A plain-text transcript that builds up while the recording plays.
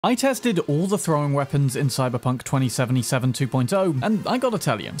I tested all the throwing weapons in Cyberpunk 2077 2.0, and I gotta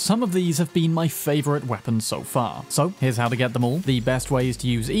tell you, some of these have been my favourite weapons so far. So here's how to get them all, the best ways to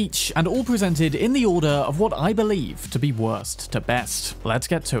use each, and all presented in the order of what I believe to be worst to best. Let's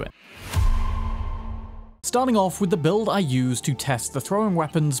get to it. Starting off with the build I use to test the throwing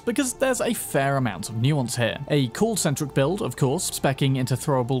weapons, because there's a fair amount of nuance here. A cool-centric build, of course, speccing into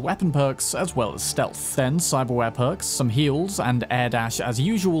throwable weapon perks as well as stealth. Then cyberware perks, some heals, and air dash as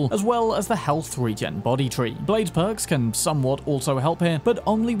usual, as well as the health regen body tree. Blade perks can somewhat also help here, but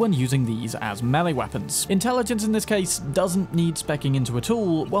only when using these as melee weapons. Intelligence in this case doesn't need speccing into at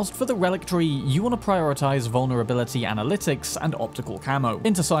all, whilst for the relic tree you want to prioritize vulnerability analytics and optical camo.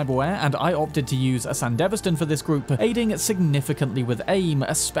 Into cyberware, and I opted to use a Sandevistan for this group, aiding significantly with aim,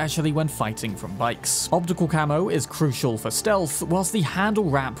 especially when fighting from bikes. Optical camo is crucial for stealth, whilst the handle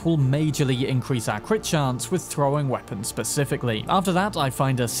wrap will majorly increase our crit chance with throwing weapons specifically. After that, I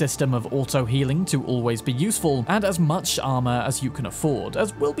find a system of auto healing to always be useful, and as much armor as you can afford,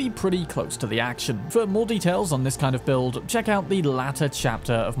 as will be pretty close to the action. For more details on this kind of build, check out the latter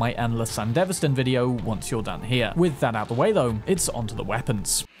chapter of my Endless Sandevistan video once you're done here. With that out the way though, it's onto the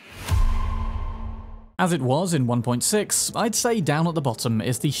weapons. As it was in 1.6, I'd say down at the bottom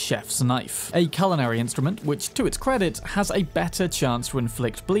is the Chef's Knife, a culinary instrument which, to its credit, has a better chance to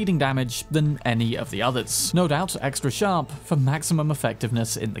inflict bleeding damage than any of the others. No doubt extra sharp for maximum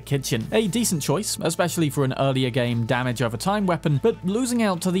effectiveness in the kitchen. A decent choice, especially for an earlier game damage over time weapon, but losing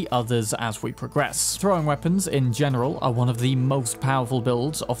out to the others as we progress. Throwing weapons in general are one of the most powerful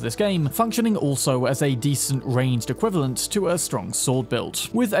builds of this game, functioning also as a decent ranged equivalent to a strong sword build.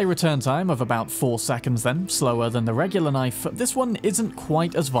 With a return time of about 4 seconds then, slower than the regular knife, this one isn't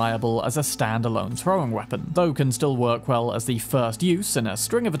quite as viable as a standalone throwing weapon, though can still work well as the first use in a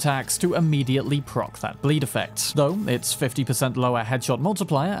string of attacks to immediately proc that bleed effect. Though its 50% lower headshot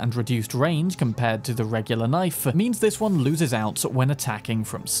multiplier and reduced range compared to the regular knife means this one loses out when attacking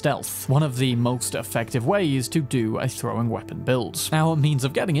from stealth, one of the most effective ways to do a throwing weapon build. Our means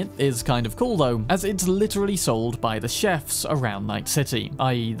of getting it is kind of cool though, as it's literally sold by the chefs around Night City,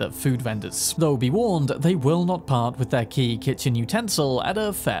 i.e. the food vendors. Though be warned, they will not part with their key kitchen utensil at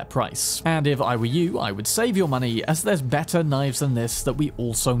a fair price. And if I were you, I would save your money, as there's better knives than this that we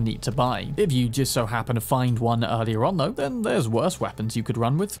also need to buy. If you just so happen to find one earlier on though, then there's worse weapons you could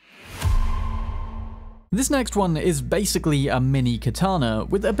run with. This next one is basically a mini katana,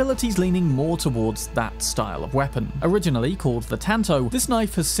 with abilities leaning more towards that style of weapon. Originally called the Tanto, this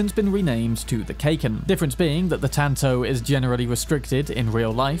knife has since been renamed to the Kaiken. Difference being that the Tanto is generally restricted in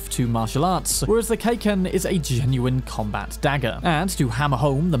real life to martial arts, whereas the Kaiken is a genuine combat dagger. And to hammer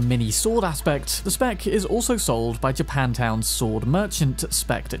home the mini sword aspect, the spec is also sold by Japantown's sword merchant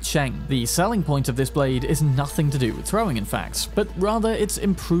Spectre Cheng. The selling point of this blade is nothing to do with throwing in fact, but rather its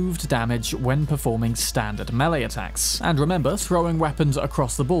improved damage when performing standard melee attacks. And remember, throwing weapons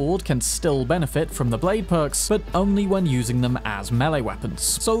across the board can still benefit from the blade perks, but only when using them as melee weapons.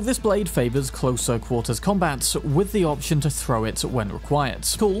 So this blade favors closer quarters combat with the option to throw it when required.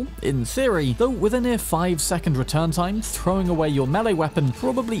 Cool, in theory, though with a near 5-second return time, throwing away your melee weapon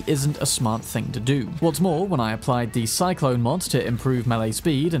probably isn't a smart thing to do. What's more, when I applied the Cyclone mod to improve melee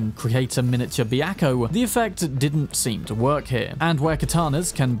speed and create a miniature Agaou, the effect didn't seem to work here. And where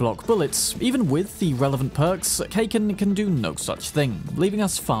katanas can block bullets, even with the relevant perks, Kaiken can do no such thing, leaving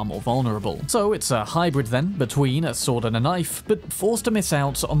us far more vulnerable. So it's a hybrid then, between a sword and a knife, but forced to miss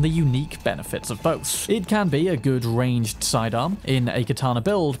out on the unique benefits of both. It can be a good ranged sidearm in a katana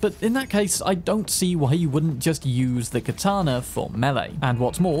build, but in that case I don't see why you wouldn't just use the katana for melee. And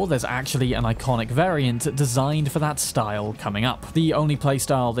what's more, there's actually an iconic variant designed for that style coming up. The only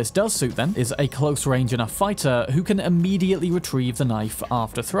playstyle this does suit then is a close range enough fighter who can immediately retrieve the knife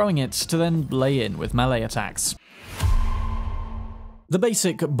after throwing it to then lay in with melee attacks. The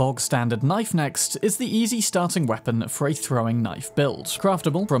basic bog-standard knife next is the easy starting weapon for a throwing knife build.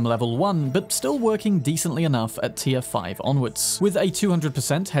 Craftable from level 1, but still working decently enough at tier 5 onwards. With a 200%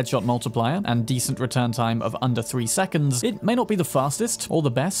 headshot multiplier and decent return time of under 3 seconds, it may not be the fastest or the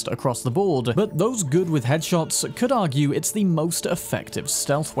best across the board, but those good with headshots could argue it's the most effective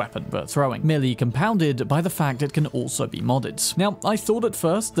stealth weapon for throwing, merely compounded by the fact it can also be modded. Now, I thought at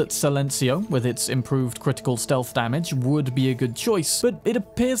first that Silencio, with its improved critical stealth damage, would be a good choice, but it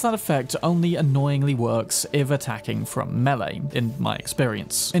appears that effect only annoyingly works if attacking from melee, in my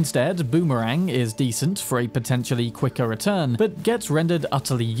experience. Instead, Boomerang is decent for a potentially quicker return, but gets rendered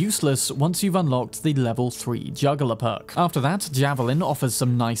utterly useless once you've unlocked the level 3 Juggler perk. After that, Javelin offers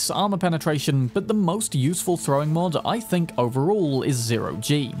some nice armor penetration, but the most useful throwing mod I think overall is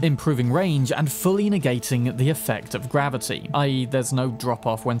 0G, improving range and fully negating the effect of gravity, i.e. there's no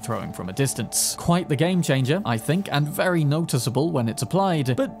drop-off when throwing from a distance. Quite the game changer, I think, and very noticeable when it's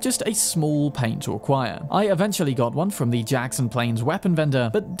applied, but just a small pain to acquire. I eventually got one from the Jackson Plains weapon vendor,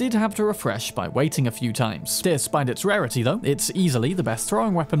 but did have to refresh by waiting a few times. Despite its rarity though, it's easily the best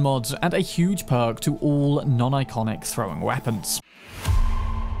throwing weapon mod and a huge perk to all non-iconic throwing weapons.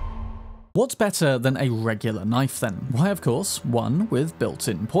 What's better than a regular knife then? Why, of course, one with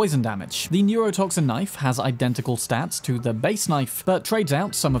built-in poison damage. The Neurotoxin Knife has identical stats to the base knife, but trades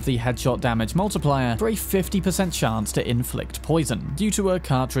out some of the headshot damage multiplier for a 50% chance to inflict poison, due to a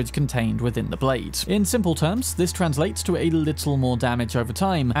cartridge contained within the blade. In simple terms, this translates to a little more damage over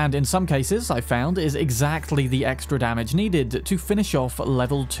time, and in some cases I found is exactly the extra damage needed to finish off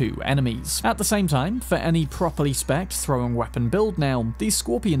level 2 enemies. At the same time, for any properly spec'd throwing weapon build now, the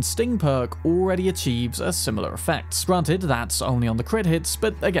Scorpion Sting perk already achieves a similar effect. Granted, that's only on the crit hits,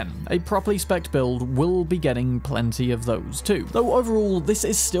 but again, a properly spec'd build will be getting plenty of those too. Though overall, this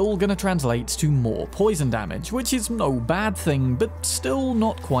is still gonna translate to more poison damage, which is no bad thing, but still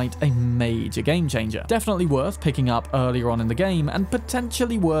not quite a major game changer. Definitely worth picking up earlier on in the game, and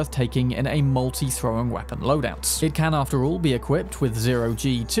potentially worth taking in a multi-throwing weapon loadout. It can after all be equipped with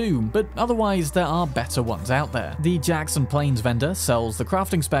 0G too, but otherwise there are better ones out there. The Jackson Plains vendor sells the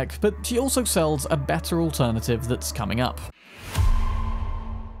crafting spec, but she also sells a better alternative that's coming up.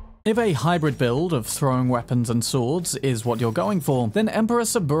 If a hybrid build of throwing weapons and swords is what you're going for, then Emperor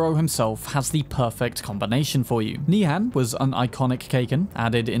Saburo himself has the perfect combination for you. Nehan was an iconic Kaiken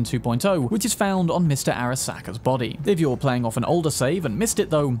added in 2.0, which is found on Mr. Arasaka's body. If you're playing off an older save and missed it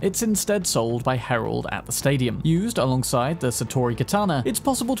though, it's instead sold by Herald at the stadium. Used alongside the Satori Katana, it's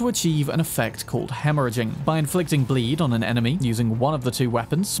possible to achieve an effect called hemorrhaging. By inflicting bleed on an enemy using one of the two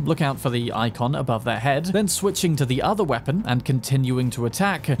weapons, look out for the icon above their head, then switching to the other weapon and continuing to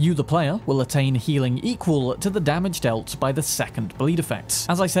attack, you the player will attain healing equal to the damage dealt by the second bleed effect.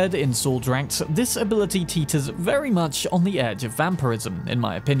 As I said in Swords Ranked, this ability teeters very much on the edge of vampirism, in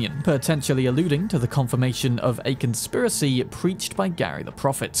my opinion, potentially alluding to the confirmation of a conspiracy preached by Gary the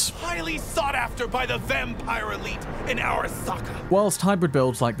Prophet. Highly sought after by the vampire elite in Arasaka. Whilst hybrid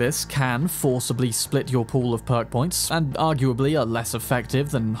builds like this can forcibly split your pool of perk points, and arguably are less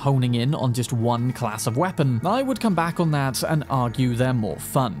effective than honing in on just one class of weapon, I would come back on that and argue they're more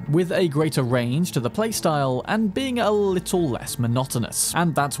fun, with a greater range to the playstyle and being a little less monotonous.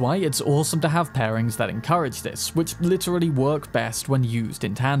 And that's why it's awesome to have pairings that encourage this, which literally work best when used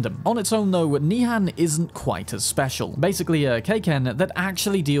in tandem. On its own though, Nehan isn't quite as special. Basically a Kaiken that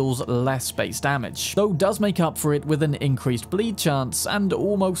actually deals less base damage, though does make up for it with an increased bleed chance and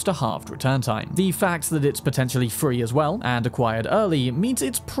almost a halved return time. The fact that it's potentially free as well, and acquired early, means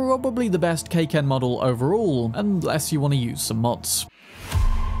it's probably the best Kaiken model overall, unless you want to use some mods.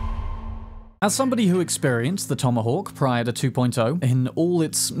 As somebody who experienced the Tomahawk prior to 2.0 in all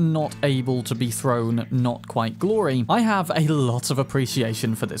its not able to be thrown, not quite glory, I have a lot of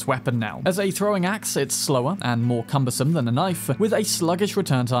appreciation for this weapon now. As a throwing axe, it's slower and more cumbersome than a knife, with a sluggish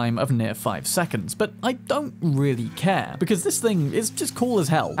return time of near 5 seconds, but I don't really care, because this thing is just cool as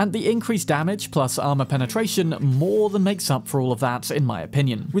hell, and the increased damage plus armor penetration more than makes up for all of that in my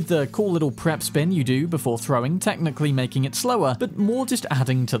opinion, with the cool little prep spin you do before throwing technically making it slower, but more just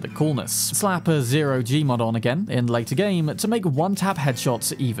adding to the coolness. Slap a 0G mod on again in later game to make one-tap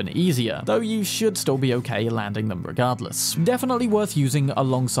headshots even easier, though you should still be okay landing them regardless. Definitely worth using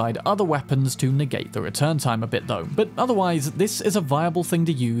alongside other weapons to negate the return time a bit though, but otherwise this is a viable thing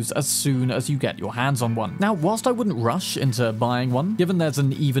to use as soon as you get your hands on one. Now, whilst I wouldn't rush into buying one, given there's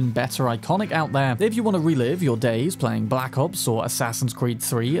an even better iconic out there, if you want to relive your days playing Black Ops or Assassin's Creed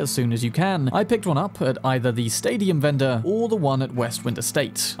 3 as soon as you can, I picked one up at either the Stadium vendor or the one at Westwind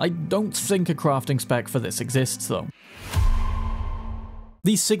Estate. I don't think a crafting spec for this exists though.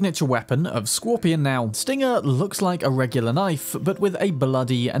 The signature weapon of Scorpion now. Stinger looks like a regular knife, but with a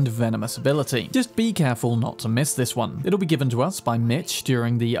bloody and venomous ability. Just be careful not to miss this one. It'll be given to us by Mitch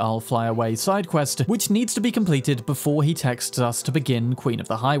during the I'll Fly Away side quest, which needs to be completed before he texts us to begin Queen of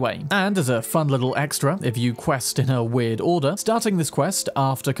the Highway. And as a fun little extra, if you quest in a weird order, starting this quest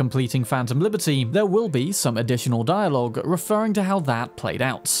after completing Phantom Liberty, there will be some additional dialogue referring to how that played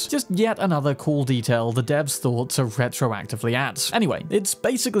out. Just yet another cool detail the devs thought to retroactively add. Anyway, it's It's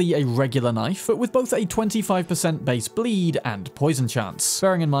basically a regular knife, but with both a 25% base bleed and poison chance.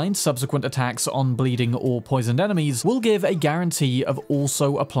 Bearing in mind, subsequent attacks on bleeding or poisoned enemies will give a guarantee of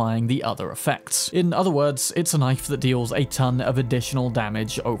also applying the other effects. In other words, it's a knife that deals a ton of additional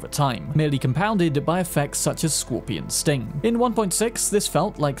damage over time, merely compounded by effects such as Scorpion Sting. In 1.6, this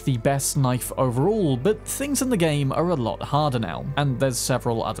felt like the best knife overall, but things in the game are a lot harder now, and there's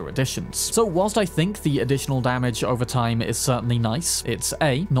several other additions. So whilst I think the additional damage over time is certainly nice, it's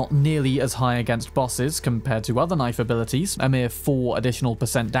A, not nearly as high against bosses compared to other knife abilities, a mere 4 additional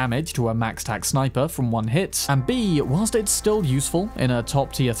 % damage to a max tack sniper from one hit, and B, whilst it's still useful in a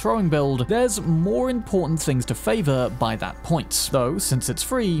top tier throwing build, there's more important things to favour by that point, though since it's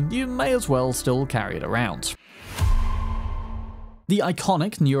free, you may as well still carry it around. The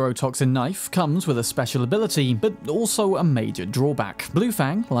iconic Neurotoxin Knife comes with a special ability, but also a major drawback. Blue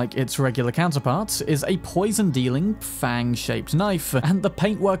Fang, like its regular counterpart, is a poison-dealing, fang-shaped knife, and the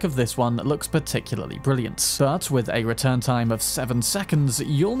paintwork of this one looks particularly brilliant. But with a return time of 7 seconds,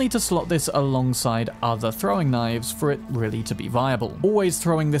 you'll need to slot this alongside other throwing knives for it really to be viable. Always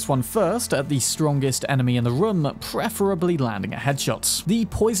throwing this one first at the strongest enemy in the room, preferably landing a headshot. The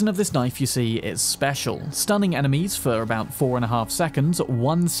poison of this knife, you see, is special, stunning enemies for about 4.5 seconds,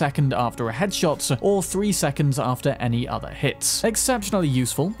 1 second after a headshot, or 3 seconds after any other hit. Exceptionally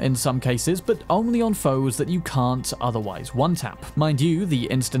useful in some cases, but only on foes that you can't otherwise one-tap. Mind you, the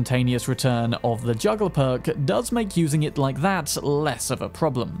instantaneous return of the Juggler perk does make using it like that less of a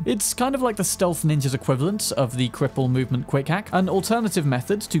problem. It's kind of like the Stealth Ninja's equivalent of the Cripple Movement Quick Hack, an alternative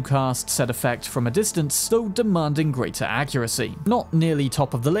method to cast said effect from a distance, though demanding greater accuracy. Not nearly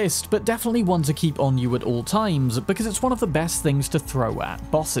top of the list, but definitely one to keep on you at all times, because it's one of the best things to throw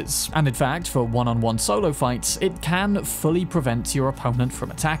at bosses. And in fact, for one-on-one solo fights, it can fully prevent your opponent from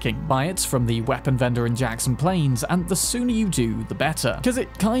attacking. Buy it from the weapon vendor in Jackson Plains, and the sooner you do, the better, because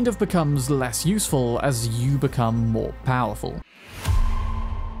it kind of becomes less useful as you become more powerful.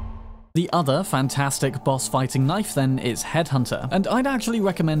 The other fantastic boss fighting knife then is Headhunter, and I'd actually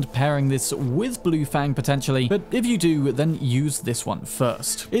recommend pairing this with Blue Fang potentially, but if you do, then use this one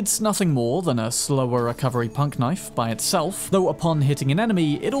first. It's nothing more than a slower recovery Punknife by itself, though upon hitting an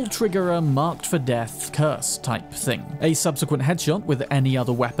enemy, it'll trigger a marked for death curse type thing. A subsequent headshot with any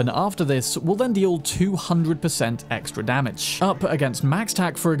other weapon after this will then deal 200% extra damage. Up against max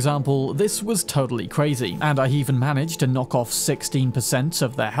tack, for example, this was totally crazy, and I even managed to knock off 16%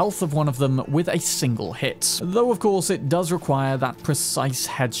 of their health of one of them with a single hit. Though of course it does require that precise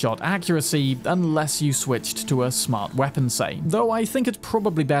headshot accuracy unless you switched to a smart weapon, say. Though I think it's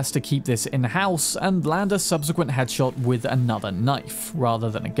probably best to keep this in-house and land a subsequent headshot with another knife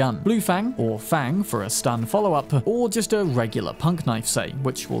rather than a gun. Blue Fang, or Fang for a stun follow-up, or just a regular Punknife, say,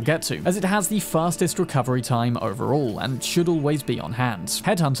 which we'll get to, as it has the fastest recovery time overall and should always be on hand.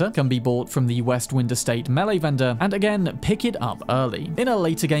 Headhunter can be bought from the Westwind Estate melee vendor, and again, pick it up early. In a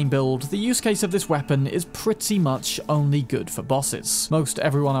later game build, the use case of this weapon is pretty much only good for bosses. Most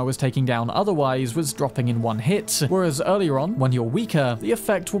everyone I was taking down otherwise was dropping in one hit, whereas earlier on, when you're weaker, the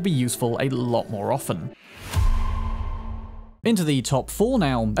effect will be useful a lot more often. Into the top 4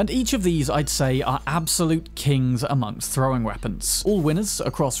 now, and each of these I'd say are absolute kings amongst throwing weapons. All winners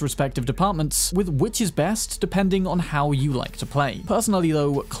across respective departments, with which is best depending on how you like to play. Personally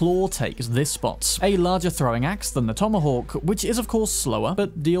though, Claw takes this spot. A larger throwing axe than the Tomahawk, which is of course slower,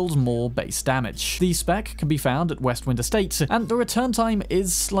 but deals more base damage. The spec can be found at Westwind Estate, and the return time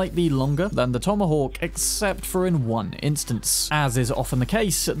is slightly longer than the Tomahawk, except for in one instance. As is often the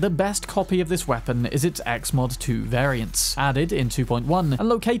case, the best copy of this weapon is its Xmod 2 variant, added in 2.1 and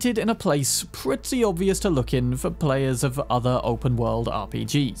located in a place pretty obvious to look in for players of other open world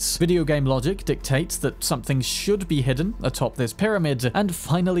RPGs. Video game logic dictates that something should be hidden atop this pyramid, and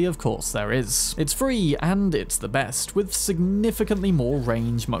finally of course there is. It's free and it's the best, with significantly more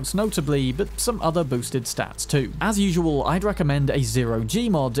range most notably, but some other boosted stats too. As usual, I'd recommend a 0G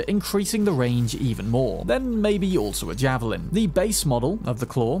mod, increasing the range even more, then maybe also a javelin. The base model of the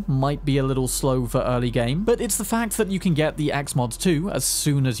Claw might be a little slow for early game, but it's the fact that you can get the Xmod 2 as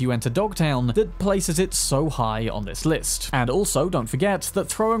soon as you enter Dogtown that places it so high on this list. And also don't forget that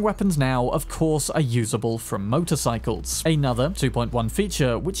throwing weapons now of course are usable from motorcycles, another 2.1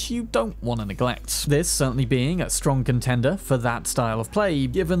 feature which you don't want to neglect. This certainly being a strong contender for that style of play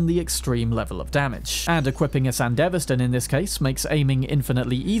given the extreme level of damage. And equipping a Sandevistan in this case makes aiming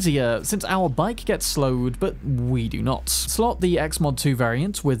infinitely easier since our bike gets slowed but we do not. Slot the Xmod 2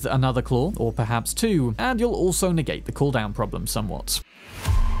 variant with another Claw, or perhaps two, and you'll also negate the cooldown problem somewhat.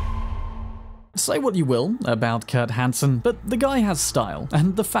 Say what you will about Kurt Hansen, but the guy has style,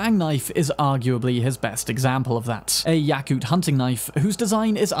 and the Fang knife is arguably his best example of that. A Yakut hunting knife whose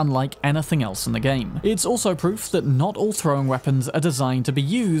design is unlike anything else in the game. It's also proof that not all throwing weapons are designed to be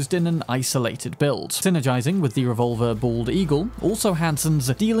used in an isolated build. Synergizing with the revolver Bald Eagle, also Hansen's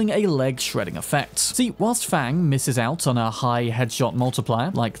dealing a leg shredding effect. See, whilst Fang misses out on a high headshot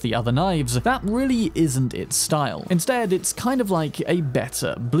multiplier like the other knives, that really isn't its style. Instead, it's kind of like a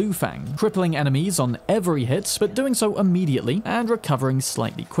better Blue Fang, crippling enemies on every hit, but doing so immediately and recovering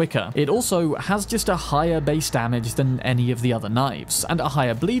slightly quicker. It also has just a higher base damage than any of the other knives, and a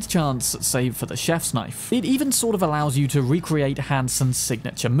higher bleed chance, save for the chef's knife. It even sort of allows you to recreate Hansen's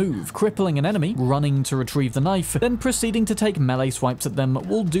signature move. Crippling an enemy, running to retrieve the knife, then proceeding to take melee swipes at them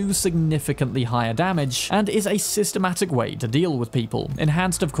will do significantly higher damage, and is a systematic way to deal with people,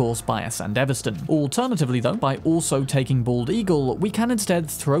 enhanced of course by Ascend Everston. Alternatively though, by also taking Bald Eagle, we can instead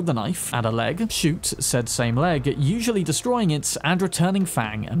throw the knife at a leg, shoot said same leg, usually destroying it, and returning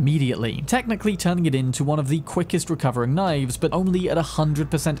Fang immediately, technically turning it into one of the quickest recovering knives, but only at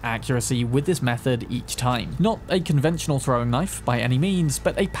 100% accuracy with this method each time. Not a conventional throwing knife by any means,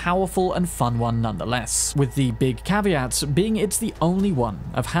 but a powerful and fun one nonetheless, with the big caveat being it's the only one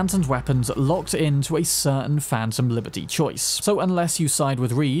of Hansen's weapons locked into a certain Phantom Liberty choice. So unless you side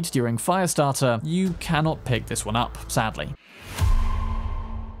with Reed during Firestarter, you cannot pick this one up, sadly.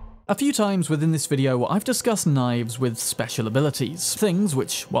 A few times within this video, I've discussed knives with special abilities, things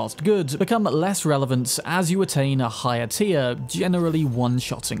which, whilst good, become less relevant as you attain a higher tier, generally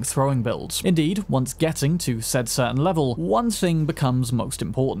one-shotting throwing build. Indeed, once getting to said certain level, one thing becomes most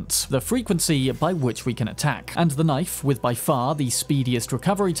important: the frequency by which we can attack. And the knife, with by far the speediest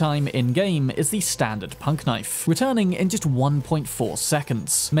recovery time in-game, is the standard Punknife, returning in just 1.4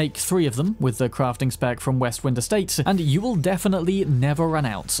 seconds. Make 3 of them with the crafting spec from Westwind Estate, and you will definitely never run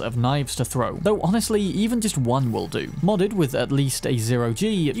out of knives to throw, though honestly even just one will do. Modded with at least a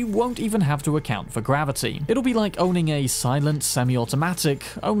 0G, you won't even have to account for gravity. It'll be like owning a silent semi-automatic,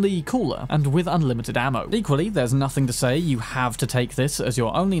 only cooler, and with unlimited ammo. Equally, there's nothing to say you have to take this as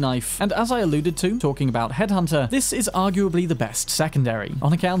your only knife, and as I alluded to talking about Headhunter, this is arguably the best secondary,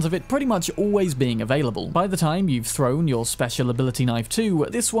 on account of it pretty much always being available. By the time you've thrown your special ability knife too,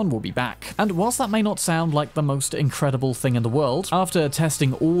 this one will be back. And whilst that may not sound like the most incredible thing in the world, after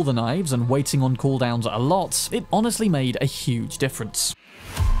testing all the knives and waiting on cooldowns a lot, it honestly made a huge difference.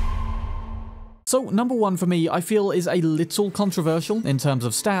 So number 1 for me, I feel, is a little controversial in terms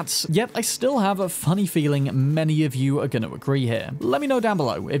of stats, yet I still have a funny feeling many of you are going to agree here. Let me know down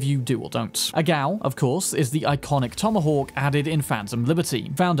below if you do or don't. Agaou, of course, is the iconic Tomahawk added in Phantom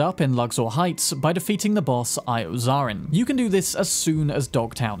Liberty, found up in Luxor Heights by defeating the boss Io Zarin. You can do this as soon as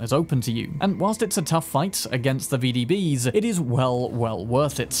Dogtown is open to you, and whilst it's a tough fight against the VDBs, it is well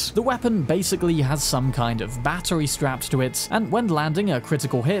worth it. The weapon basically has some kind of battery strapped to it, and when landing a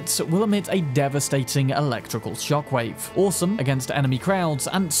critical hit, will emit a devastating electrical shockwave. Awesome against enemy crowds,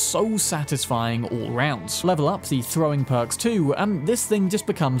 and so satisfying all round. Level up the throwing perks too, and this thing just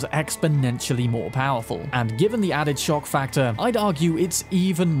becomes exponentially more powerful. And given the added shock factor, I'd argue it's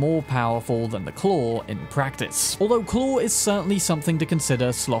even more powerful than the claw in practice. Although claw is certainly something to consider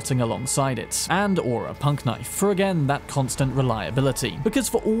slotting alongside it, and or a Punknife, for again that constant reliability. Because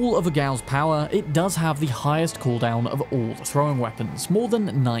for all of Agou's power, it does have the highest cooldown of all the throwing weapons, more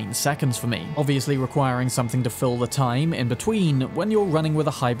than 9 seconds for me. Obviously requiring something to fill the time in between when you're running with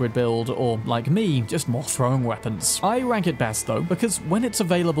a hybrid build, or like me, just more throwing weapons. I rank it best though, because when it's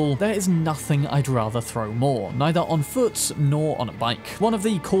available, there is nothing I'd rather throw more, neither on foot nor on a bike. One of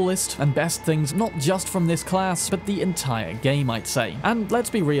the coolest and best things, not just from this class, but the entire game, I'd say. And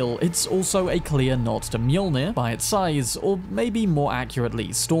let's be real, it's also a clear nod to Mjolnir by its size, or maybe more accurately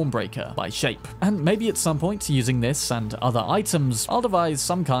Stormbreaker by shape. And maybe at some point, using this and other items, I'll devise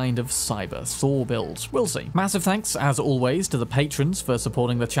some kind of cyber Thor build. We'll see. Massive thanks, as always, to the patrons for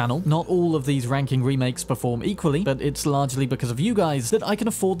supporting the channel. Not all of these ranking remakes perform equally, but it's largely because of you guys that I can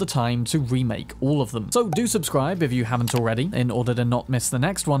afford the time to remake all of them. So do subscribe if you haven't already, in order to not miss the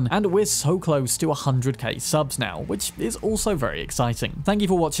next one, and we're so close to 100k subs now, which is also very exciting. Thank you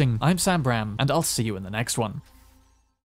for watching, I'm Sam Bram, and I'll see you in the next one.